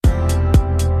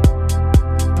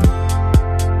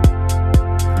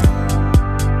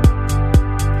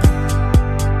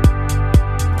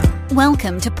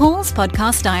Welcome to Paul's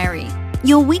Podcast Diary,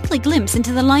 your weekly glimpse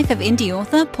into the life of indie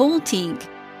author Paul Teague.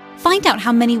 Find out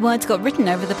how many words got written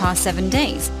over the past 7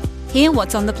 days, hear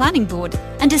what's on the planning board,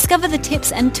 and discover the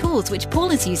tips and tools which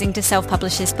Paul is using to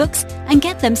self-publish his books and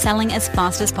get them selling as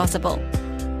fast as possible.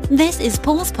 This is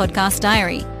Paul's Podcast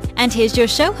Diary, and here's your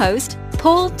show host,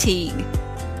 Paul Teague.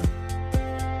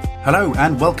 Hello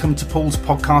and welcome to Paul's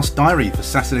Podcast Diary for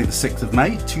Saturday the 6th of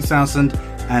May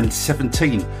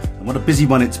 2017. And what a busy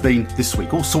one it's been this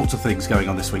week. All sorts of things going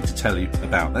on this week to tell you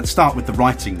about. Let's start with the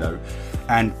writing though.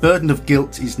 And Burden of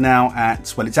Guilt is now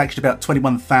at, well, it's actually about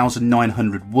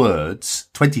 21,900 words.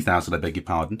 20,000, I beg your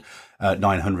pardon.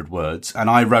 900 words. And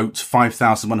I wrote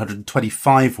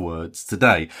 5,125 words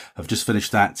today. I've just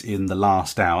finished that in the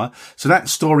last hour. So that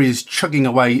story is chugging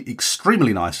away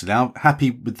extremely nicely now.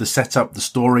 Happy with the setup, the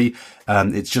story.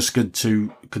 It's just good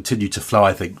to continue to flow,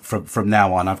 I think, from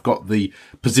now on. I've got the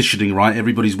positioning right.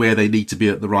 Everybody's where they need to be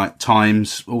at the right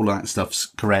times. All that stuff's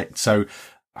correct. So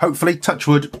hopefully, touch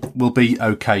wood, we'll be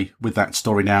okay with that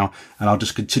story now, and I'll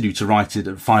just continue to write it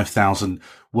at 5,000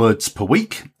 words per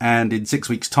week, and in 6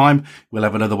 weeks' time, we'll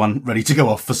have another one ready to go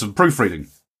off for some proofreading.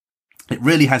 It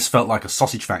really has felt like a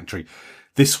sausage factory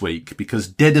this week, because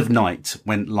Dead of Night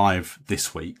went live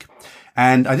this week,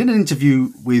 and I did an interview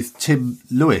with Tim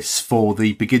Lewis for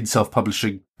the Begin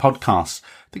Self-Publishing podcast.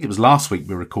 I think it was last week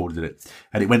we recorded it,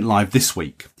 and it went live this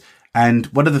week. And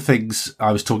one of the things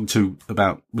I was talking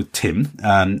about with Tim,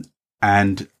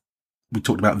 and we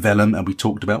talked about Vellum, and we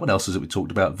talked about, what else is it we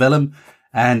talked about? Vellum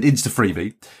and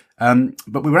Insta-Freebie.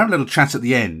 But we were having a little chat at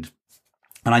the end,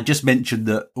 and I just mentioned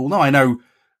that although I know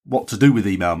what to do with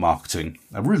email marketing,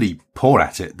 I'm really poor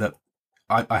at it. That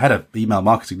I had an email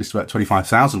marketing list of about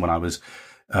 25,000 when I was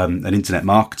an internet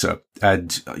marketer,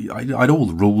 and I had all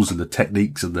the rules and the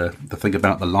techniques and the thing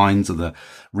about the lines and the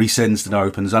resends and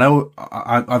opens. I know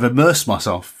I've immersed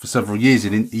myself for several years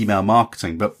in email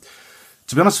marketing, but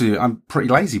to be honest with you, I'm pretty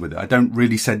lazy with it. I don't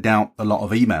really send out a lot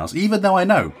of emails, even though I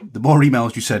know the more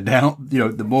emails you send out,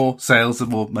 the more sales, the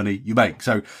more money you make.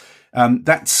 So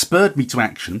that spurred me to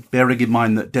action, bearing in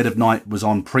mind that Dead of Night was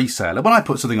on pre-sale. And when I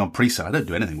put something on pre-sale, I don't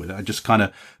do anything with it. I just kind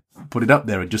of put it up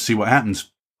there and just see what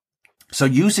happens. So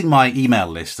using my email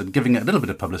list and giving it a little bit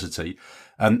of publicity,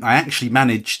 I actually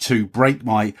managed to break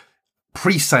my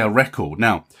pre-sale record.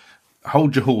 Now,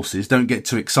 hold your horses, don't get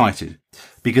too excited,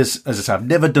 because as I say, I've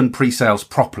never done pre-sales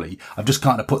properly. I've just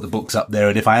kind of put the books up there,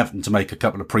 and if I happen to make a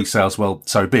couple of pre-sales, well,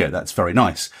 so be it. That's very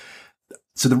nice.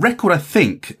 So the record, I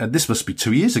think, and this must be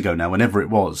 2 years ago now, whenever it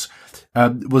was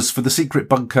for The Secret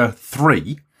Bunker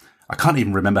 3. I can't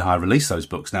even remember how I released those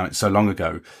books now. It's so long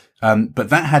ago. But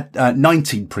that had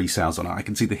 19 pre-sales on it. I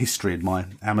can see the history in my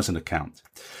Amazon account.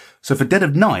 So for Dead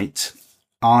of Night,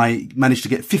 I managed to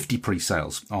get 50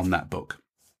 pre-sales on that book.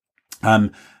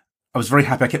 I was very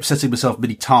happy. I kept setting myself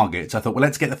mini targets. I thought, well,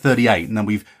 let's get to 38. And then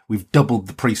we've doubled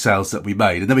the pre-sales that we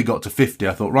made. And then we got to 50.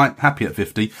 I thought, right, happy at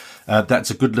 50.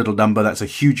 That's a good little number. That's a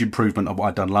huge improvement on what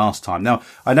I'd done last time. Now,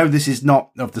 I know this is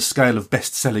not of the scale of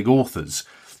best-selling authors,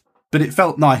 but it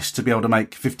felt nice to be able to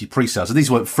make 50 pre-sales. And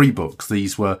these weren't free books.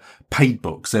 These were paid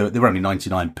books. They were only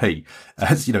 99p.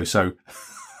 So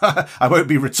I won't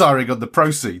be retiring on the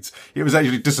proceeds. It was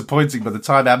actually disappointing by the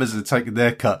time Amazon had taken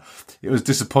their cut. It was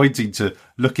disappointing to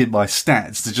look in my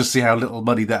stats to just see how little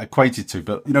money that equated to.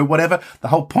 But, whatever. The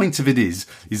whole point of it is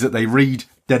that they read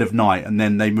Dead of Night and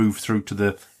then they move through to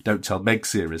the Don't Tell Meg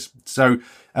series. So,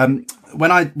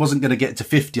 when I wasn't going to get to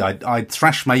 50, I'd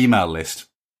thrashed my email list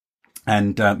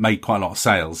and made quite a lot of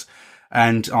sales.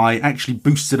 And I actually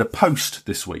boosted a post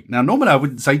this week. Now, normally I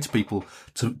wouldn't say to people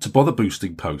to bother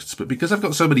boosting posts, but because I've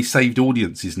got so many saved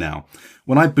audiences now,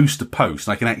 when I boost a post,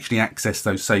 I can actually access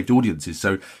those saved audiences.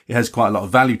 So it has quite a lot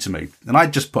of value to me. And I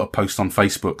just put a post on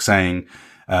Facebook saying,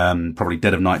 probably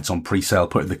Dead of Night's on pre-sale,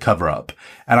 putting the cover up.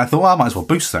 And I thought, well, I might as well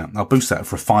boost that. I'll boost that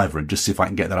for £5 and just see if I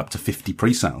can get that up to 50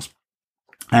 pre-sales.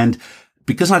 And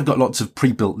because I've got lots of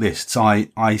pre-built lists,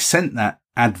 I sent that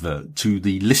advert to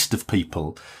the list of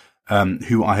people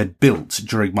who I had built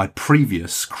during my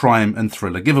previous crime and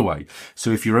thriller giveaway. So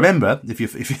if you remember,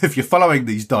 if you're following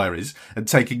these diaries and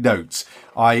taking notes,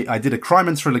 I did a crime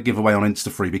and thriller giveaway on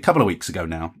Insta-Freebie a couple of weeks ago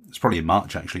now. It's probably in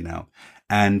March actually now.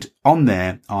 And on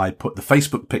there, I put the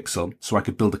Facebook pixel so I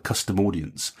could build a custom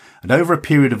audience. And over a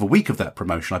period of a week of that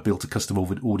promotion, I built a custom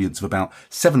audience of about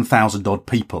 7,000 odd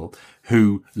people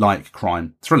who like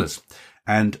crime thrillers.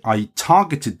 And I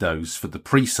targeted those for the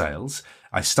pre-sales.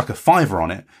 I stuck a £5 on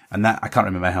it, and that, I can't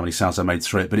remember how many sales I made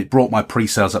through it, but it brought my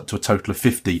pre-sales up to a total of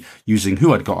 50 using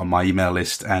who I'd got on my email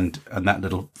list and that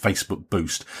little Facebook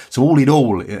boost. So all in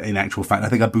all, in actual fact, I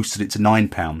think I boosted it to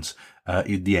 £9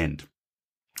 in the end.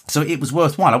 So it was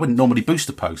worthwhile. I wouldn't normally boost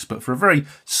a post, but for a very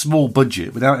small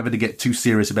budget, without having to get too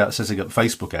serious about setting up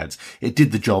Facebook ads, it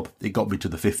did the job. It got me to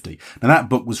the 50. Now that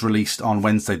book was released on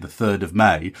Wednesday, the 3rd of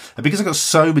May. And because I've got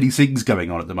so many things going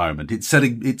on at the moment, it's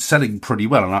selling pretty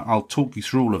well. And I'll talk you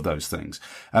through all of those things.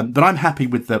 But I'm happy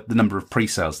with the number of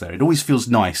pre-sales there. It always feels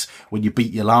nice when you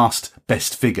beat your last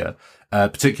best figure.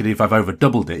 Particularly if I've over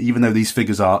doubled it, even though these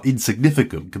figures are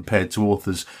insignificant compared to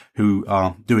authors who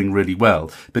are doing really well.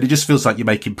 But it just feels like you're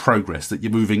making progress, that you're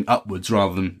moving upwards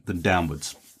rather than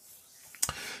downwards.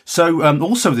 So,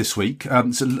 also this week, so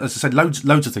as I said, loads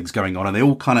of things going on, and they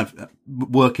all kind of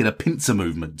work in a pincer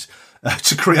movement,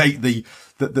 to create the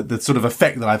sort of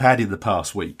effect that I've had in the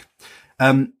past week.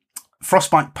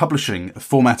 Frostbite Publishing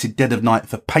formatted Dead of Night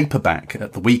for paperback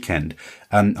at the weekend.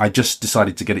 I just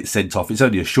decided to get it sent off. It's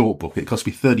only a short book. It cost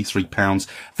me £33.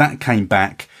 That came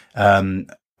back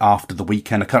after the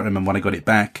weekend. I can't remember when I got it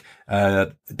back.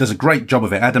 Does a great job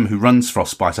of it. Adam, who runs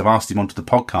Frostbite, I've asked him onto the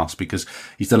podcast because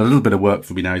he's done a little bit of work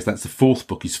for me now. That's the 4th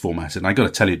book he's formatted. And I got to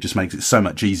tell you, it just makes it so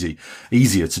much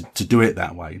easier to do it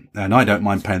that way. And I don't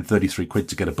mind paying £33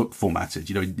 to get a book formatted.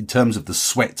 You know, in terms of the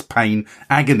sweat, pain,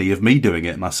 agony of me doing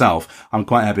it myself, I'm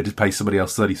quite happy to pay somebody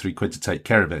else £33 to take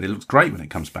care of it. It looks great when it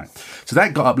comes back. So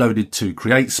that got uploaded to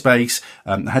CreateSpace.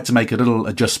 I had to make a little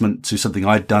adjustment to something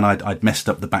I'd done. I'd messed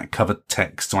up the back cover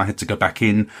text, so I had to go back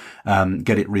in,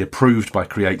 get it reapproved by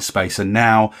CreateSpace, and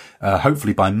now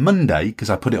hopefully by Monday, because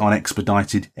I put it on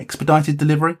expedited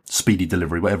delivery, speedy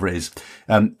delivery, whatever it is,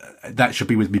 that should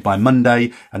be with me by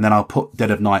Monday, and then I'll put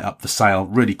Dead of Night up for sale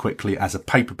really quickly as a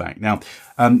paperback. Now,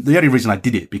 the only reason I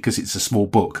did it, because it's a small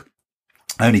book,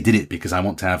 I only did it because I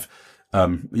want to have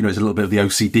there's a little bit of the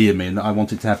OCD in me, and I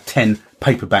wanted to have 10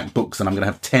 paperback books, and I'm going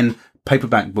to have 10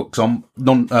 paperback books on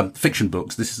fiction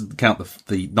books. This is count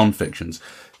the non-fictions.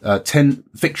 10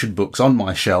 fiction books on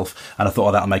my shelf, and I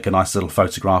thought, that'll make a nice little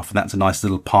photograph, and that's a nice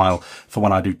little pile for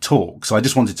when I do talk. So I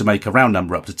just wanted to make a round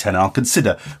number up to 10. I'll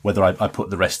consider whether I put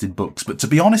the rest in books. But to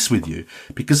be honest with you,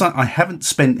 because I haven't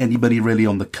spent any money really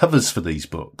on the covers for these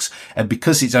books, and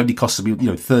because it's only costed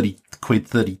me,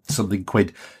 30 something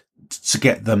quid to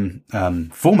get them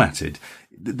formatted,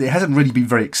 it hasn't really been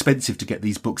very expensive to get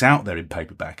these books out there in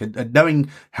paperback. And knowing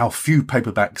how few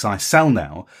paperbacks I sell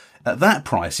now, at that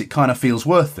price, it kind of feels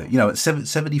worth it. At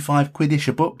 75 quid-ish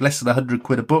a book, less than 100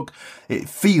 quid a book, it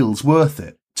feels worth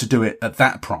it to do it at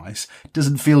that price. It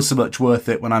doesn't feel so much worth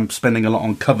it when I'm spending a lot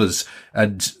on covers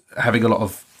and having a lot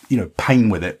of, pain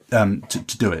with it,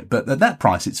 to do it. But at that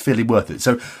price, it's fairly worth it.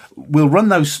 So we'll run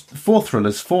those 4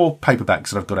 thrillers, 4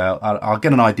 paperbacks that I've got out. I'll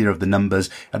get an idea of the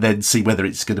numbers and then see whether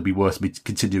it's going to be worth me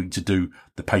continuing to do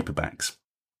the paperbacks.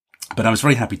 But I was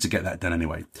very happy to get that done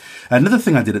anyway. Another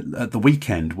thing I did at the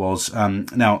weekend was,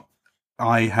 now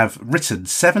I have written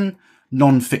 7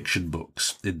 non-fiction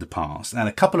books in the past, and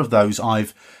a couple of those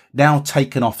I've now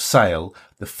taken off sale.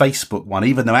 The Facebook one,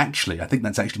 even though actually, I think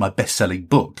that's actually my best-selling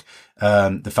book,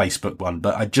 the Facebook one.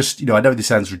 But I just, I know this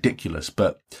sounds ridiculous,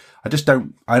 but I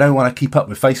don't want to keep up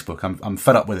with Facebook. I'm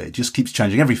fed up with it. It just keeps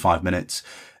changing every 5 minutes.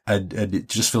 And it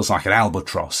just feels like an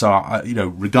albatross. So,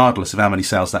 regardless of how many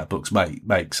sales that book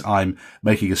makes, I'm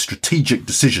making a strategic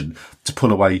decision to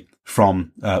pull away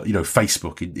from,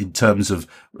 Facebook in terms of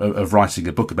writing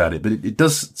a book about it. But it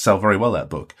does sell very well, that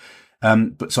book.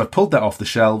 But so I pulled that off the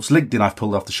shelves. LinkedIn I've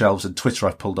pulled off the shelves, and Twitter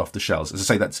I've pulled off the shelves. As I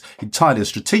say, that's entirely a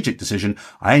strategic decision.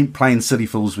 I ain't playing silly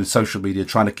fools with social media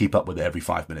trying to keep up with it every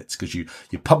 5 minutes, because you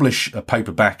publish a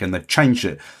paperback and they've changed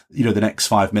it, the next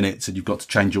 5 minutes, and you've got to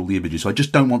change all the images. So I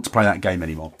just don't want to play that game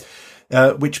anymore.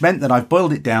 Which meant that I've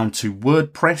boiled it down to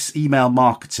WordPress, email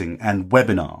marketing, and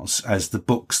webinars as the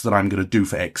books that I'm going to do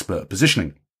for expert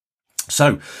positioning.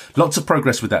 So lots of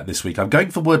progress with that this week. I'm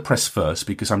going for WordPress first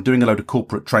because I'm doing a load of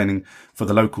corporate training for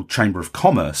the local Chamber of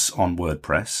Commerce on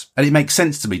WordPress. And it makes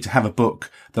sense to me to have a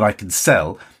book that I can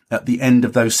sell at the end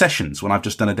of those sessions when I've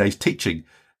just done a day's teaching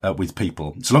with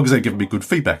people, so long as they're giving me good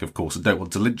feedback, of course, and don't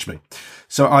want to lynch me.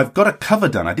 So I've got a cover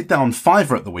done. I did that on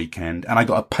Fiverr at the weekend, and I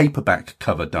got a paperback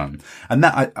cover done. And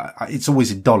that, it's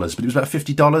always in dollars, but it was about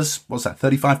 $50. What's that?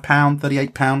 £35,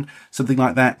 £38, something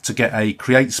like that, to get a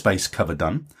CreateSpace cover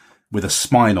done with a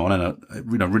spine on and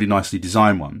a really nicely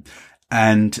designed one.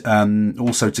 And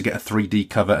also to get a 3D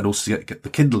cover, and also to get the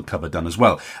Kindle cover done as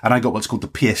well. And I got what's called the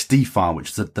PSD file,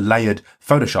 which is the layered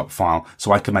Photoshop file,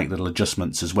 so I can make little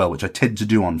adjustments as well, which I tend to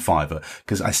do on Fiverr,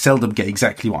 because I seldom get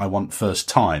exactly what I want first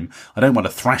time. I don't want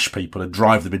to thrash people and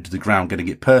drive them into the ground getting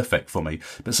it perfect for me.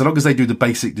 But so long as they do the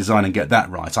basic design and get that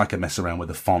right, I can mess around with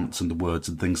the fonts and the words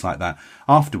and things like that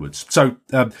afterwards. So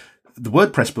the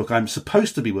WordPress book I'm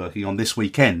supposed to be working on this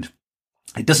weekend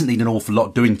It doesn't need an awful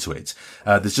lot doing to it.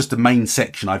 There's just a main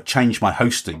section. I've changed my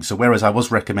hosting. So whereas I was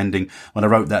recommending when I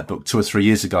wrote that book 2 or 3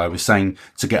 years ago, I was saying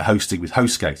to get hosting with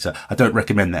HostGator. I don't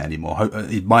recommend that anymore.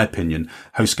 In my opinion,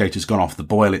 HostGator's gone off the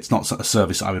boil. It's not a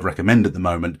service I would recommend at the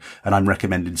moment. And I'm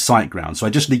recommending SiteGround. So I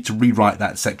just need to rewrite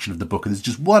that section of the book. And there's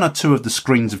just 1 or 2 of the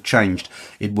screens have changed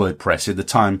in WordPress in the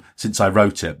time since I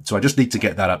wrote it. So I just need to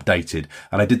get that updated.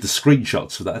 And I did the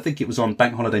screenshots for that. I think it was on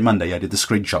Bank Holiday Monday. I did the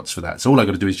screenshots for that. So all I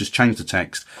got to do is just change the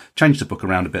text, change the book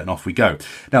around a bit, and off we go.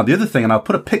 Now, the other thing, and I'll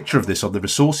put a picture of this on the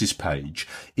resources page,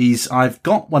 is I've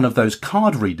got one of those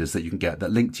card readers that you can get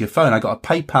that link to your phone. I got a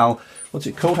PayPal, what's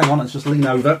it called? Hang on, let's just lean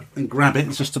over and grab it.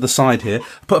 It's just to the side here.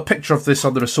 I put a picture of this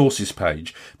on the resources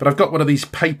page, but I've got one of these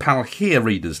PayPal Here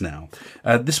readers now.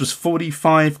 This was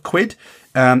 45 quid.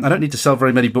 I don't need to sell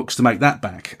very many books to make that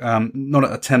back. Not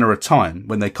at a tenner a time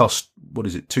when they cost, what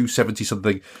is it, 270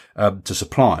 something to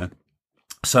supply.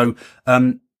 So,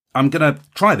 I'm going to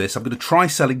try this. I'm going to try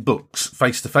selling books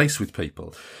face to face with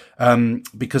people,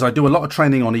 because I do a lot of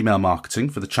training on email marketing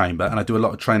for the Chamber, and I do a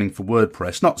lot of training for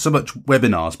WordPress. Not so much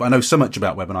webinars, but I know so much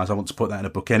about webinars. I want to put that in a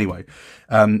book anyway.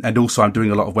 And also I'm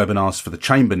doing a lot of webinars for the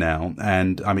Chamber now,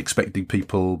 and I'm expecting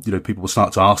people will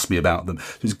start to ask me about them.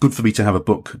 So it's good for me to have a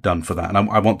book done for that. And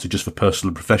I want to, just for personal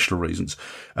and professional reasons,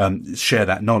 share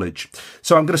that knowledge.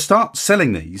 So I'm going to start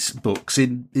selling these books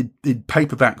in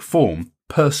paperback form,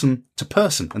 person to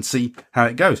person, and see how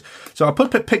it goes. So I'll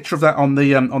put a picture of that on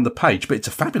the page, but it's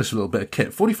a fabulous little bit of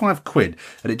kit, 45 quid,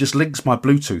 and it just links my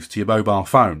Bluetooth to your mobile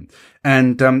phone,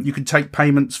 and you can take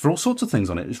payments for all sorts of things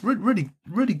on it. It's really,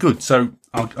 really good. So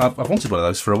I've wanted one of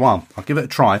those for a while. I'll give it a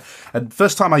try, and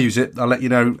first time I use it, I'll let you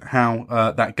know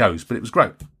how that goes, but it was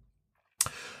great.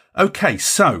 Okay,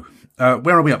 so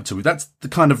where are we up to? That's the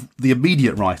kind of the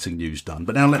immediate writing news done.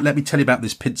 But now let me tell you about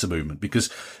this pincer movement, because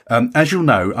as you'll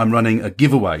know, I'm running a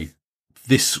giveaway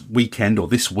this weekend or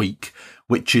this week,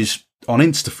 which is on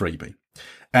InstaFreebie.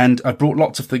 And I brought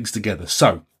lots of things together.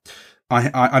 So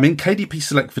I'm in KDP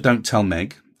Select for Don't Tell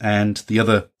Meg and the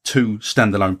other 2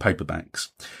 standalone paperbacks.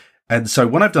 And so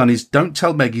what I've done is Don't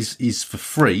Tell Meg is for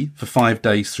free for 5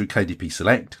 days through KDP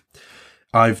Select.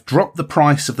 I've dropped the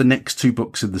price of the next 2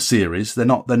 books in the series. They're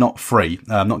not free.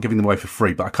 I'm not giving them away for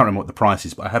free, but I can't remember what the price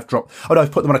is, but I have dropped. Oh no,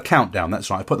 I've put them on a countdown. That's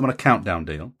right. I put them on a countdown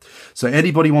deal. So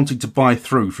anybody wanting to buy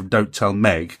through from Don't Tell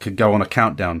Meg can go on a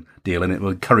countdown deal, and it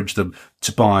will encourage them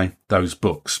to buy those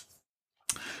books.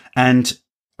 And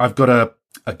I've got a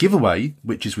giveaway,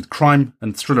 which is with crime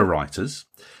and thriller writers.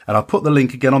 And I'll put the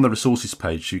link again on the resources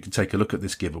page so you can take a look at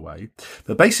this giveaway.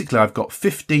 But basically, I've got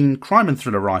 15 crime and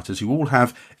thriller writers who all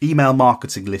have email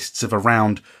marketing lists of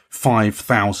around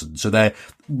 5,000. So they're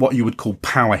what you would call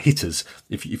power hitters,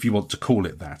 if you want to call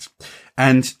it that.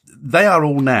 And they are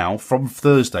all now, from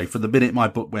Thursday, from the minute my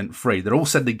book went free, they're all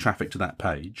sending traffic to that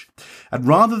page. And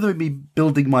rather than me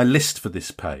building my list for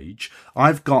this page,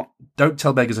 I've got Don't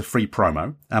Tell Meg as a free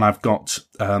promo, and I've got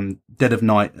Dead of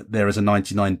Night there as a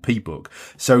 99p book.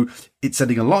 So it's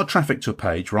sending a lot of traffic to a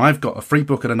page where I've got a free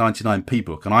book and a 99p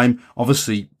book, and I'm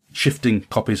obviously shifting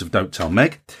copies of Don't Tell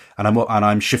Meg, and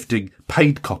I'm shifting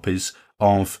paid copies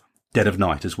of Dead of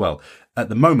Night as well. At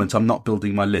the moment, I'm not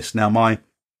building my list. Now,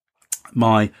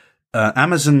 my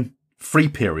Amazon free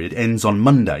period ends on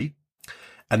Monday,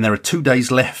 and there are 2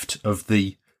 days left of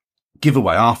the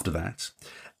giveaway after that.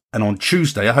 And on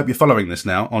Tuesday, I hope you're following this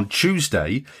now, on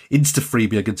Tuesday,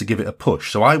 InstaFreebie are going to give it a push.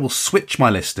 So I will switch my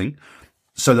listing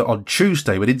so that on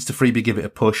Tuesday, when InstaFreebie give it a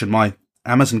push and my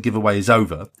Amazon giveaway is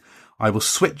over, I will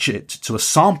switch it to a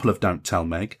sample of Don't Tell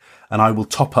Meg, and I will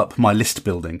top up my list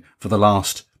building for the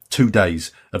last 2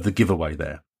 days of the giveaway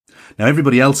there. Now,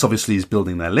 everybody else obviously is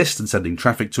building their list and sending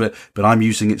traffic to it, but I'm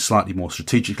using it slightly more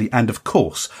strategically. And of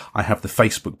course, I have the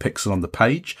Facebook pixel on the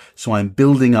page, so I'm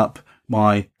building up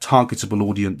my targetable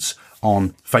audience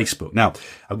on Facebook. Now,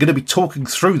 I'm going to be talking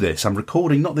through this. I'm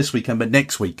recording, not this weekend, but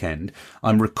next weekend.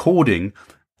 I'm recording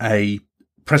a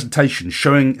presentation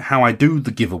showing how I do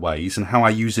the giveaways and how I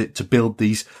use it to build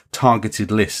these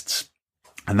targeted lists.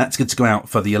 And that's going to go out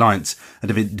for the Alliance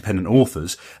of Independent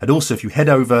Authors. And also, if you head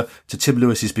over to Tim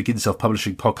Lewis's Begin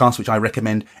Self-Publishing podcast, which I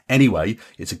recommend anyway,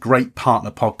 it's a great partner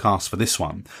podcast for this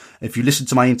one. If you listen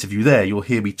to my interview there, you'll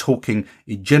hear me talking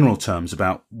in general terms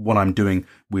about what I'm doing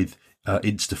with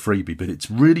InstaFreebie, but it's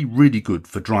really, really good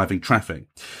for driving traffic.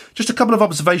 Just a couple of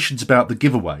observations about the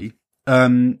giveaway.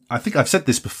 I think I've said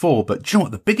this before, but do you know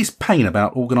what? The biggest pain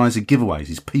about organising giveaways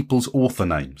is people's author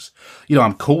names. You know,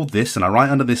 I'm called this and I write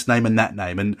under this name and that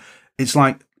name. And it's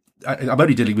like I'm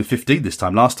only dealing with 15 this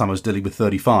time. Last time I was dealing with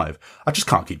 35. I just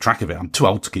can't keep track of it. I'm too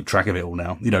old to keep track of it all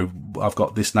now. I've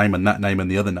got this name and that name and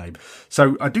the other name.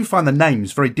 So I do find the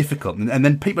names very difficult. And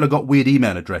then people have got weird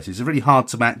email addresses. It's really hard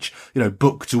to match,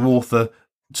 book to author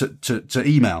to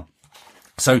email.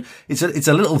 So it's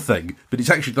a little thing, but it's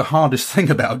actually the hardest thing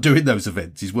about doing those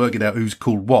events is working out who's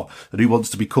called what and who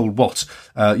wants to be called what,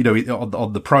 on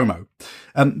the promo.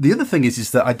 The other thing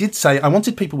is that I did say I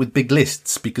wanted people with big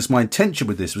lists because my intention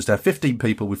with this was to have 15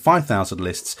 people with 5,000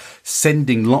 lists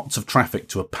sending lots of traffic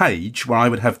to a page where I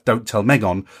would have Don't Tell Meg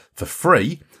on for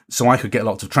free. So I could get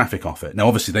lots of traffic off it. Now,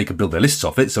 obviously they could build their lists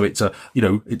off it. So it's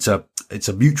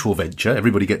a mutual venture.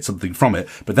 Everybody gets something from it.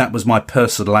 But that was my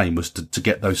personal aim, was to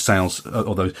get those sales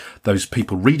or those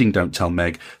people reading Don't Tell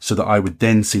Meg, so that I would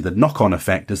then see the knock-on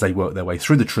effect as they work their way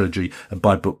through the trilogy and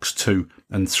buy books 2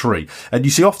 and 3. And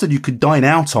you see, often you could dine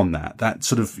out on that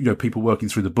sort of, people working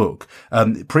through the book.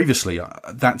 Previously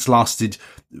that's lasted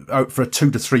for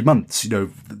 2 to 3 months,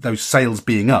 those sales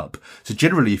being up. So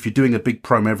generally, if you're doing a big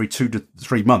promo every 2 to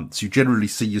 3 months, you generally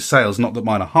see your sales, not that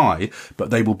mine are high,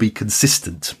 but they will be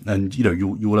consistent, and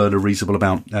you'll earn a reasonable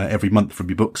amount every month from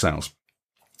your book sales.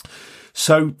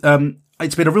 So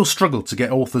it's been a real struggle to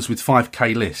get authors with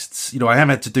 5k lists. I have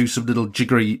had to do some little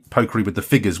jiggery pokery with the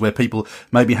figures where people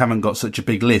maybe haven't got such a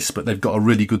big list, but they've got a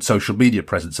really good social media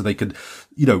presence, so they could,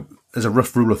 as a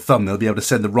rough rule of thumb, they'll be able to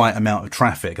send the right amount of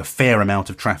traffic, a fair amount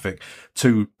of traffic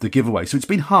to the giveaway. So it's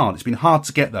been hard. It's been hard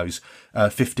to get those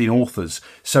 15 authors.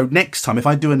 So next time, if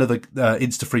I do another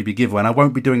Insta Freebie giveaway, and I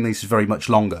won't be doing these very much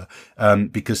longer,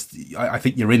 because I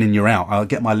think you're in and you're out. I'll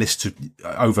get my list to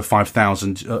over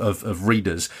 5,000 of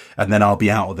readers, and then I'll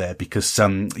be out of there, because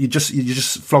you're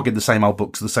just flogging the same old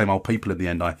books to the same old people in the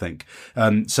end, I think.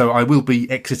 So I will be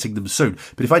exiting them soon.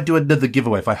 But if I do another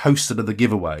giveaway, if I host another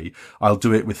giveaway, I'll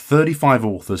do it with 35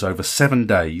 authors over 7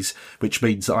 days, which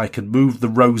means that I can move the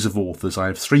rows of authors. I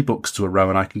have 3 books to a row,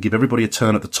 and I can give everybody a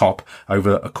turn at the top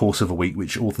over a course of a week,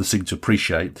 which authors seem to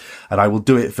appreciate. And I will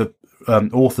do it for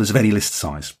authors of any list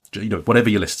size, whatever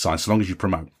your list size, so long as you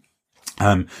promote.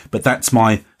 But that's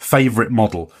my favourite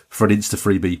model for an Insta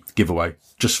Freebie giveaway,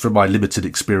 just from my limited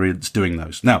experience doing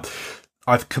those. Now,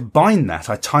 I've combined that.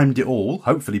 I timed it all,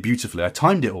 hopefully beautifully. I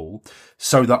timed it all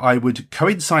so that I would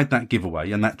coincide that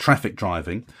giveaway and that traffic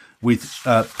driving with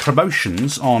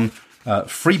promotions on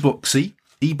Free Booksy,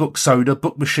 eBook Soda,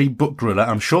 Book Machine, Book Gorilla.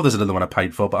 I'm sure there's another one I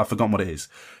paid for, but I've forgotten what it is.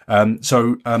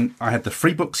 So I had the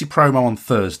Free Booksy promo on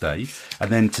Thursday,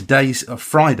 and then today's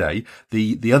Friday,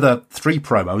 the other 3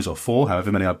 promos, or 4,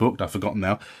 however many I booked, I've forgotten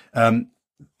now.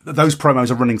 Those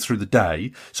promos are running through the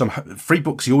day. So Free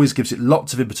Booksy always gives it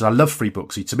lots of impetus. I love Free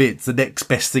Booksy. To me, it's the next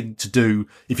best thing to do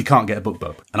if you can't get a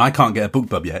BookBub. And I can't get a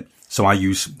BookBub yet, so I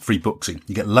use Free Booksy.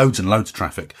 You get loads and loads of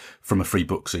traffic from a Free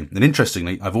Booksy. And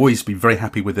interestingly, I've always been very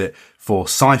happy with it for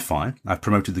sci-fi. I've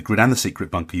promoted The Grid and The Secret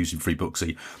Bunker using Free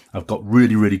Booksy. I've got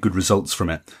really, really good results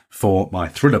from it for my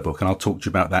thriller book, and I'll talk to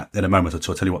you about that in a moment or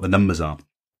two. I'll tell you what the numbers are.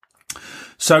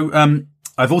 So,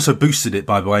 I've also boosted it,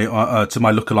 by the way, to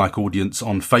my lookalike audience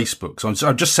on Facebook. So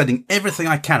I'm just sending everything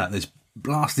I can at this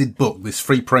blasted book, this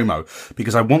free promo,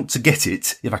 because I want to get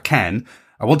it, if I can.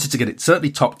 I wanted to get it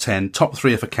certainly top 10, top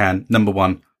 3 if I can, number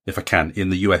 1 if I can, in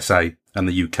the USA and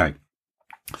the UK.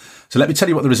 So let me tell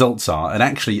you what the results are. And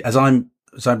actually, as I'm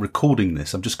recording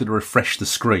this, I'm just going to refresh the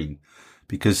screen,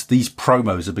 because these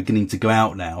promos are beginning to go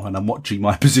out now, and I'm watching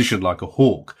my position like a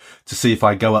hawk to see if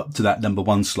I go up to that number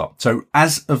 1 slot. So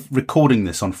as of recording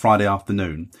this on Friday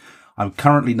afternoon, I'm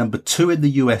currently number 2 in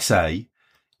the USA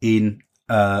in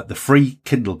the free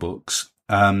Kindle books,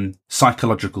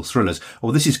 psychological thrillers.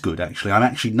 Oh, this is good, actually. I'm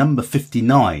actually number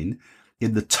 59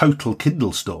 in the total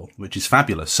Kindle store, which is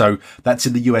fabulous. So that's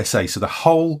in the USA. So the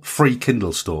whole free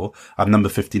Kindle store, I'm number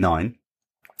 59,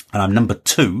 and I'm number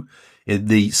 2 in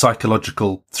the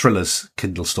psychological thrillers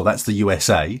Kindle store. That's the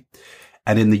USA.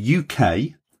 And in the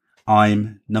UK,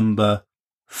 I'm number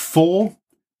 4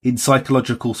 in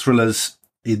psychological thrillers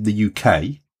in the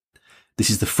UK.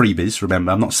 This is the freebies.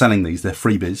 Remember, I'm not selling these. They're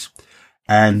freebies.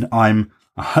 And I'm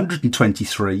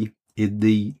 123 in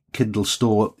the Kindle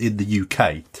store in the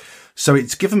UK. So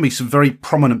it's given me some very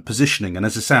prominent positioning. And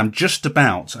as I say, I'm just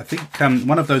about, I think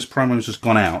one of those promos has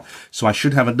gone out. So I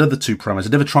should have another 2 promos.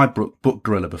 I've never tried Book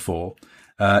Gorilla before.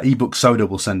 eBook Soda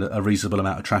will send a reasonable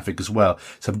amount of traffic as well.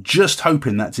 So I'm just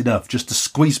hoping that's enough just to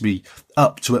squeeze me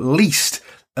up to at least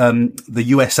the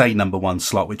USA number 1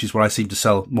 slot, which is where I seem to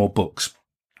sell more books.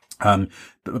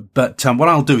 But what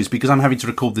I'll do is, because I'm having to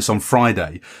record this on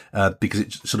Friday, because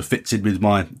it sort of fits in with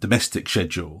my domestic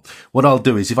schedule, what I'll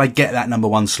do is, if I get that number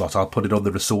 1 slot, I'll put it on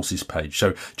the resources page.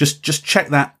 So just check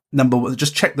that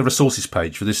just check the resources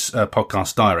page for this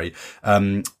podcast diary.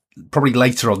 probably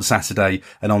later on Saturday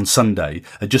and on Sunday,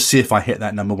 and just see if I hit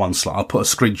that number one slot. I'll put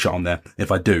a screenshot on there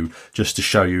if I do, just to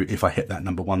show you if I hit that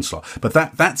number one slot. But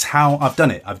that's how I've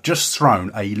done it. I've just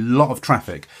thrown a lot of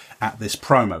traffic at this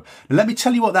promo. Now, let me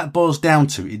tell you what that boils down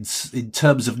to in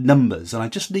terms of numbers. And I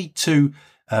just need to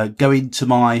go into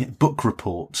my book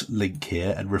report link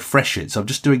here and refresh it. So I'm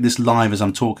just doing this live as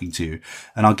I'm talking to you,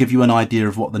 and I'll give you an idea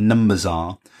of what the numbers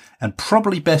are. And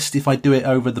probably best if I do it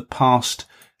over the past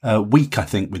week, I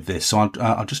think, with this. So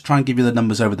I'll just try and give you the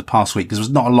numbers over the past week, because there's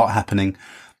not a lot happening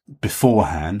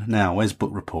beforehand. Now, where's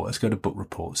book report? Let's go to book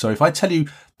report. So if I tell you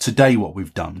today what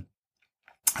we've done,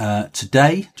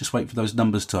 today, just wait for those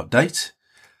numbers to update.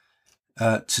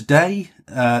 Today,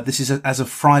 this is as of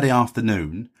Friday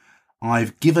afternoon,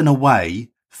 I've given away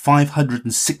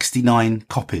 569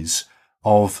 copies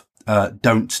of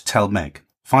Don't Tell Meg.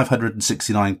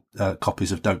 569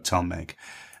 copies of Don't Tell Meg.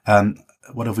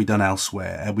 What have we done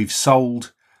elsewhere? I've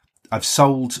sold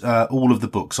all of the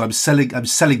books. So I'm selling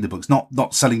the books,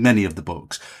 not selling many of the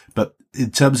books, but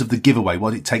in terms of the giveaway,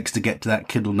 what it takes to get to that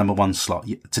Kindle number one slot.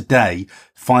 Today,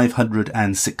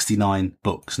 569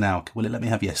 books. Now, will it let me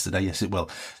have yesterday? Yes, it will.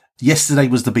 Yesterday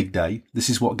was the big day. This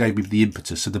is what gave me the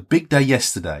impetus. So the big day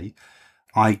yesterday,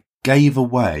 I gave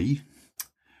away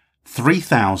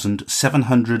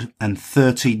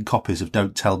 3,713 copies of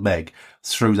Don't Tell Meg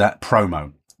through that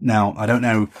promo. Now, I don't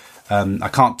know, I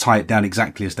can't tie it down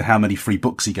exactly as to how many free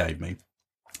books he gave me,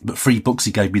 but free books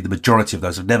he gave me the majority of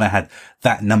those. I've never had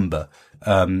that number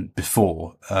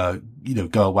before,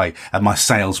 go away. And my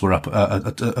sales were up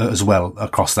as well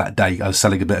across that day. I was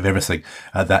selling a bit of everything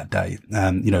that day,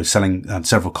 selling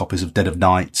several copies of Dead of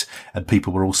Night, and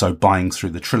people were also buying through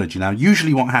the trilogy. Now,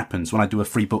 usually what happens when I do a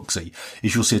free booksy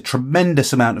is you'll see a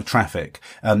tremendous amount of traffic.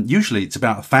 Usually it's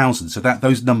about 1,000. So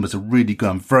those numbers are really good.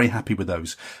 I'm very happy with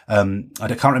those. I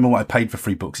can't remember what I paid for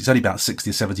free books. It's only about $60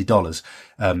 or $70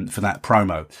 for that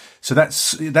promo. So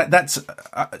that's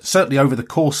certainly over the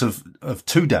course of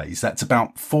 2 days, that's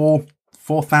about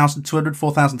 4,200,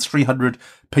 4,300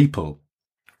 people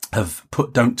have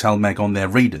put Don't Tell Meg on their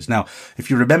readers. Now, if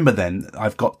you remember then,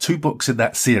 I've got 2 books in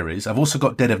that series. I've also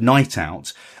got Dead of Night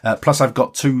out, plus I've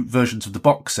got 2 versions of the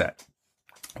box set.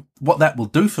 What that will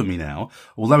do for me now,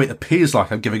 although it appears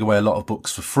like I'm giving away a lot of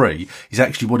books for free, is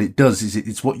actually what it does is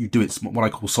it's what you do. It's what I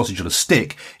call sausage on a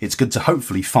stick. It's good to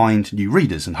hopefully find new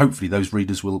readers, and hopefully those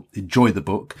readers will enjoy the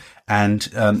book, and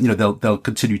they'll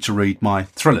continue to read my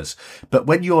thrillers. But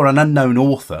when you're an unknown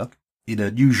author in a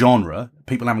new genre,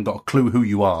 people haven't got a clue who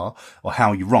you are or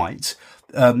how you write.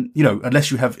 Unless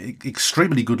you have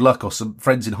extremely good luck or some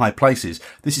friends in high places,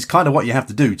 this is kind of what you have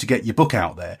to do to get your book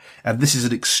out there. And this is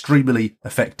an extremely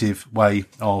effective way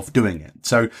of doing it.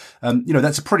 So,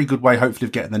 that's a pretty good way, hopefully,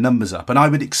 of getting the numbers up. And I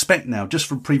would expect now, just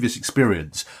from previous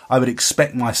experience, I would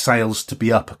expect my sales to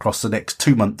be up across the next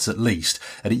 2 months at least.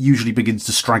 And it usually begins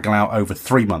to straggle out over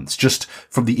 3 months, just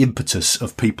from the impetus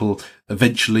of people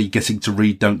eventually getting to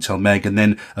read Don't Tell Meg, and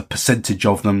then a percentage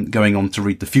of them going on to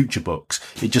read the future books.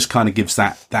 It just kind of gives that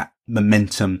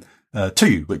momentum to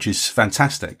you, which is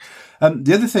fantastic.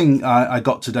 The other thing I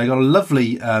got today, I got a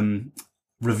lovely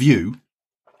review,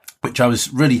 which I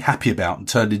was really happy about, and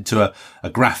turned into a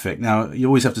graphic. Now, you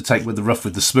always have to take with the rough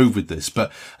with the smooth with this, but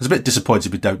I was a bit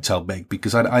disappointed with Don't Tell Meg,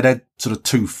 because I'd had sort of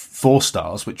 2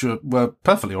 4-stars, which were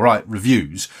perfectly all right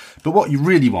reviews. But what you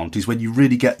really want is when you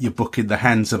really get your book in the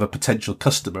hands of a potential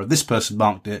customer. This person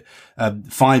marked it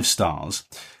 5 stars.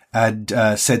 And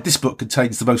said, this book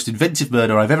contains the most inventive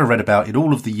murder I've ever read about in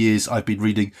all of the years I've been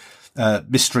reading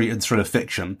mystery and thriller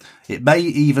fiction. It may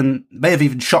have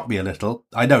even shocked me a little.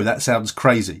 I know that sounds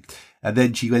crazy. And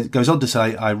then she goes on to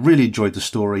say, I really enjoyed the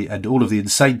story and all of the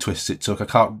insane twists it took. I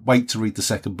can't wait to read the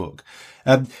second book.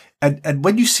 And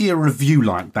when you see a review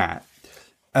like that,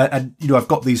 I've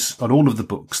got these on all of the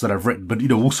books that I've written, but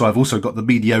I've also got the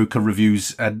mediocre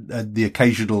reviews and the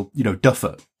occasional,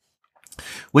 duffer.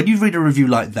 When you read a review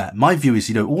like that, my view is,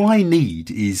 all I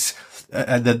need is,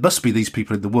 and there must be these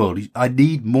people in the world, I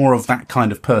need more of that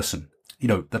kind of person.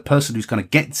 The person who's kind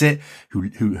of gets it,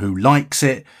 who likes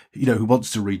it, who wants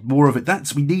to read more of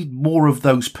it. We need more of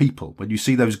those people when you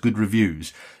see those good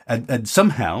reviews. And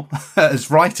somehow, as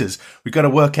writers, we've got to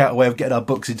work out a way of getting our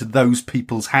books into those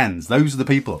people's hands. Those are the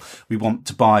people we want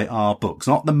to buy our books.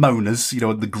 Not the moaners,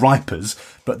 and the gripers,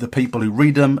 but the people who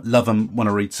read them, love them, want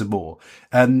to read some more.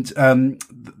 And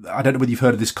I don't know whether you've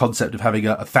heard of this concept of having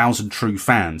 1,000 true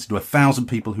fans, 1,000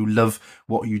 people who love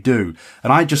what you do.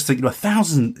 And I just think,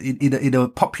 1,000 in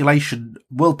a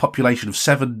world population of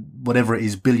 7, whatever it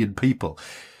is, billion people,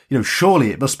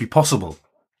 surely it must be possible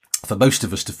for most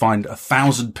of us to find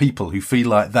 1,000 people who feel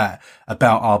like that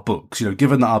about our books.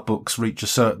 Given that our books reach a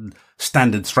certain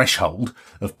standard threshold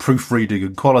of proofreading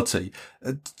and quality,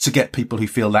 to get people who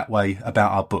feel that way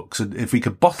about our books. And if we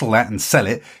could bottle that and sell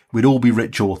it, we'd all be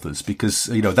rich authors, because,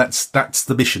 that's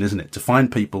the mission, isn't it? To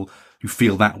find people who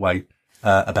feel that way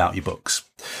about your books.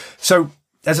 So,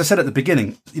 as I said at the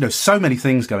beginning, so many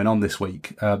things going on this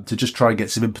week, to just try and get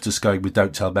some impetus going with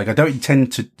Don't Tell Meg. I don't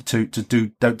intend to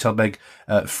do Don't Tell Meg,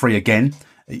 free again.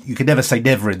 You can never say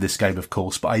never in this game, of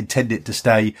course, but I intend it to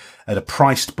stay at a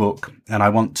priced book, and I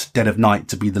want Dead of Night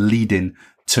to be the lead-in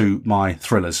to my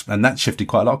thrillers. And that shifted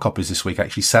quite a lot of copies this week,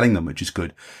 actually selling them, which is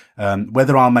good.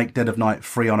 Whether I'll make Dead of Night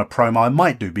free on a promo, I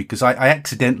might do, because I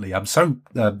accidentally, I'm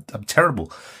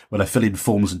terrible when I fill in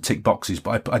forms and tick boxes,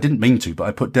 but I didn't mean to, but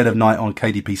I put Dead of Night on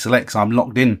KDP Select, so I'm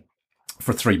locked in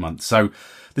for 3 months. So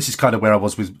this is kind of where I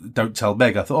was with Don't Tell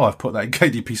Meg. I thought, I've put that in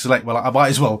KDP Select. Well, I might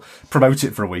as well promote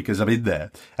it for a week as I'm in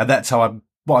there. And that's how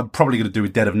what I'm probably going to do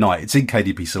with Dead of Night. It's in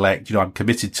KDP Select. I'm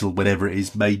committed till whenever it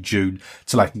is, May, June,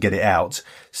 till I can get it out.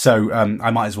 So, I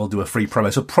might as well do a free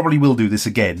promo. So probably will do this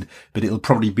again, but it'll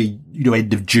probably be,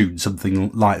 end of June,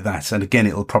 something like that. And again,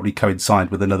 it'll probably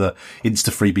coincide with another Insta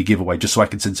freebie giveaway, just so I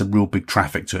can send some real big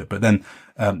traffic to it. But then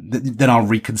I'll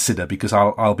reconsider, because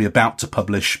I'll be about to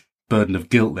publish Burden of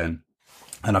Guilt then.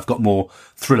 And I've got more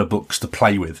thriller books to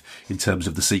play with in terms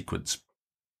of the sequence.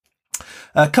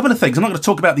 A couple of things. I'm not going to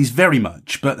talk about these very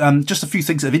much, but just a few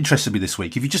things that have interested me this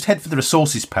week. If you just head for the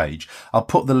resources page, I'll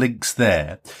put the links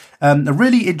there. A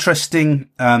really interesting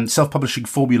self-publishing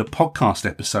formula podcast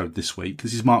episode this week.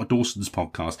 This is Mark Dawson's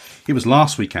podcast. It was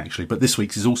last week, actually, but this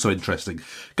week's is also interesting.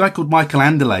 A guy called Michael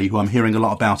Anderle, who I'm hearing a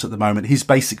lot about at the moment, his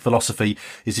basic philosophy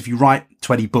is if you write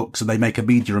 20 books and they make a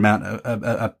mediocre amount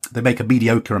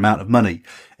of money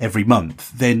every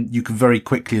month, then you can very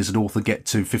quickly as an author get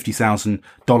to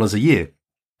 $50,000 a year.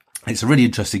 It's a really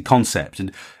interesting concept.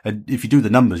 And if you do the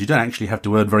numbers, you don't actually have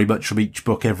to earn very much from each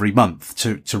book every month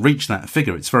to reach that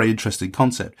figure. It's a very interesting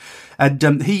concept. And,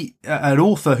 an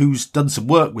author who's done some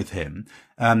work with him,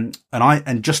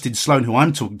 and Justin Sloan, who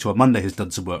I'm talking to on Monday, has done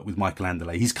some work with Michael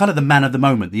Anderle. He's kind of the man of the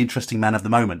moment, the interesting man of the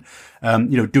moment,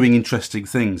 doing interesting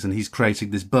things, and he's creating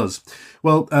this buzz.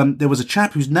 Well, there was a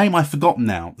chap whose name I've forgotten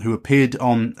now, who appeared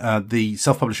on, the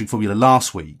self-publishing formula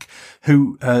last week,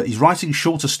 who, is writing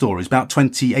shorter stories, about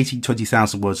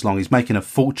 20,000 words long. He's making a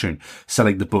fortune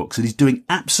selling the books, and he's doing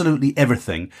absolutely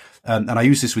everything. And I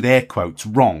use this with air quotes,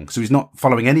 wrong. So he's not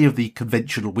following any of the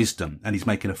conventional wisdom, and he's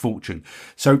making a fortune.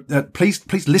 So please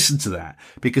listen to that,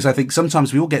 because I think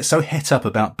sometimes we all get so het up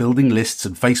about building lists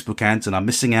and Facebook ads, and I'm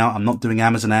missing out. I'm not doing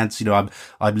Amazon ads. I'm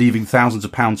leaving thousands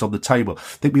of pounds on the table. I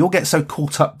think we all get so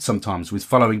caught up sometimes with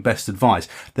following best advice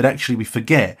that actually we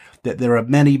forget that there are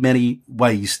many, many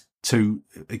ways to,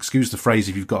 excuse the phrase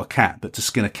if you've got a cat, but to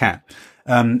skin a cat.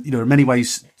 There are many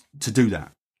ways to do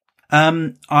that.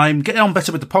 I'm getting on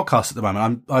better with the podcast at the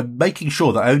moment. I'm making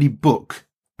sure that I only book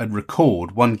and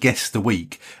record one guest a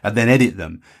week and then edit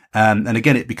them. And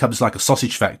again, it becomes like a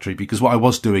sausage factory, because what I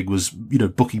was doing was,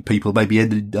 booking people, maybe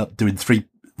ended up doing 3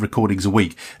 recordings a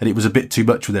week, and it was a bit too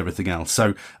much with everything else.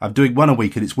 So I'm doing one a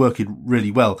week, and it's working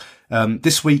really well.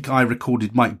 This week I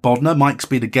recorded Mike Bodner. Mike's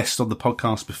been a guest on the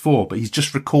podcast before, but he's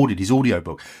just recorded his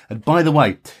audiobook. And by the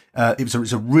way, it's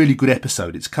a really good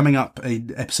episode. It's coming up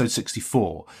in episode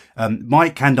 64.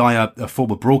 Mike and I are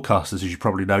former broadcasters, as you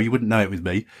probably know. You wouldn't know it with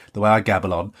me, the way I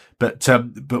gabble on. But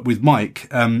with Mike,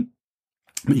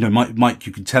 Mike,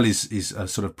 you can tell is a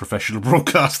sort of professional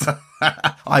broadcaster.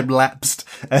 I'm lapsed.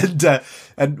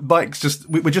 And Mike's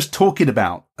we're just talking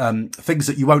about, things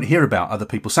that you won't hear about other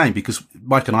people saying, because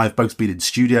Mike and I have both been in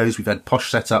studios. We've had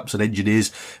posh setups and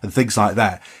engineers and things like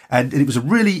that. And it was a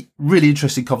really, really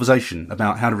interesting conversation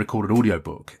about how to record an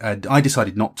audiobook. And I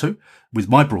decided not to with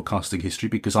my broadcasting history,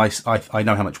 because I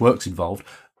know how much work's involved.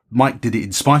 Mike did it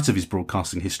in spite of his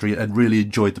broadcasting history and really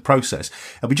enjoyed the process.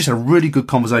 And we just had a really good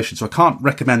conversation. So I can't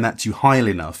recommend that to you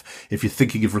highly enough if you're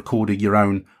thinking of recording your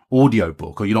own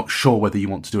audiobook, or you're not sure whether you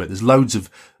want to do it. There's loads of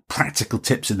practical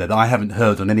tips in there that I haven't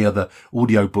heard on any other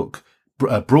audiobook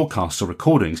broadcasts or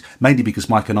recordings, mainly because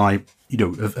Mike and I,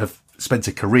 have spent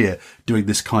a career doing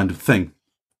this kind of thing.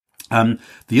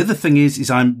 The other thing is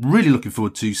I'm really looking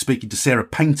forward to speaking to Sarah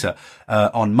Painter,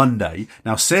 on Monday.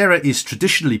 Now, Sarah is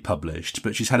traditionally published,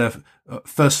 but she's had a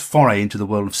first foray into the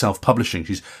world of self-publishing.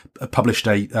 She's published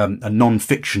a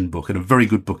non-fiction book, and a very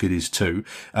good book it is too.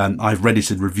 I've read it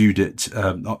and reviewed it,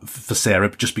 for Sarah,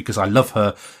 just because I love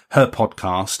her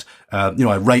podcast.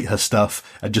 I rate her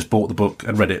stuff and just bought the book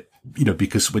and read it,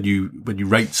 because when you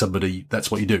rate somebody, that's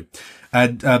what you do.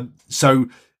 And, so,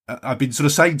 I've been sort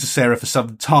of saying to Sarah for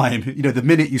some time, the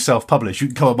minute you self-publish, you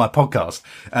can come on my podcast,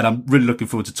 and I'm really looking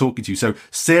forward to talking to you. So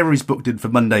Sarah is booked in for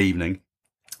Monday evening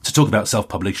to talk about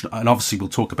self-publishing, and obviously we'll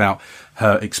talk about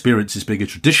her experiences being a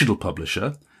traditional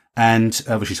publisher, and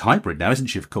she's hybrid now, isn't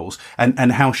she, of course,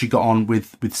 and how she got on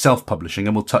with self-publishing,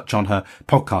 and we'll touch on her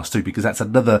podcast too, because that's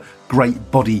another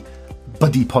great buddy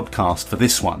podcast for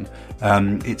this one.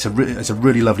 It's a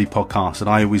really lovely podcast, and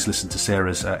I always listen to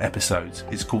Sarah's episodes.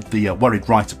 It's called the Worried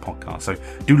Writer podcast, so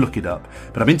do look it up.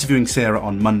 But I'm interviewing Sarah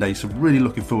on Monday, so really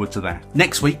looking forward to that.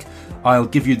 Next week, I'll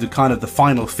give you the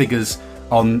final figures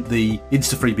on the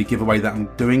Insta Freebie giveaway that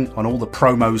I'm doing, on all the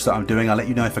promos that I'm doing. I'll let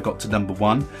you know if I got to number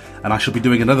 1. And I shall be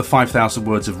doing another 5,000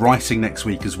 words of writing next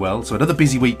week as well. So another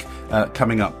busy week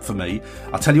coming up for me.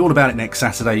 I'll tell you all about it next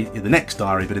Saturday in the next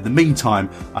diary. But in the meantime,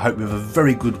 I hope you have a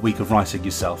very good week of writing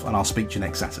yourself, and I'll speak to you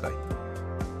next Saturday.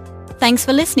 Thanks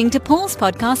for listening to Paul's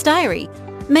Podcast Diary.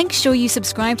 Make sure you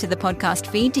subscribe to the podcast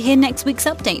feed to hear next week's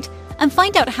update and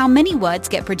find out how many words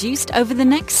get produced over the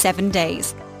next 7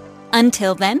 days.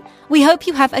 Until then, we hope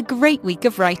you have a great week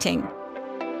of writing.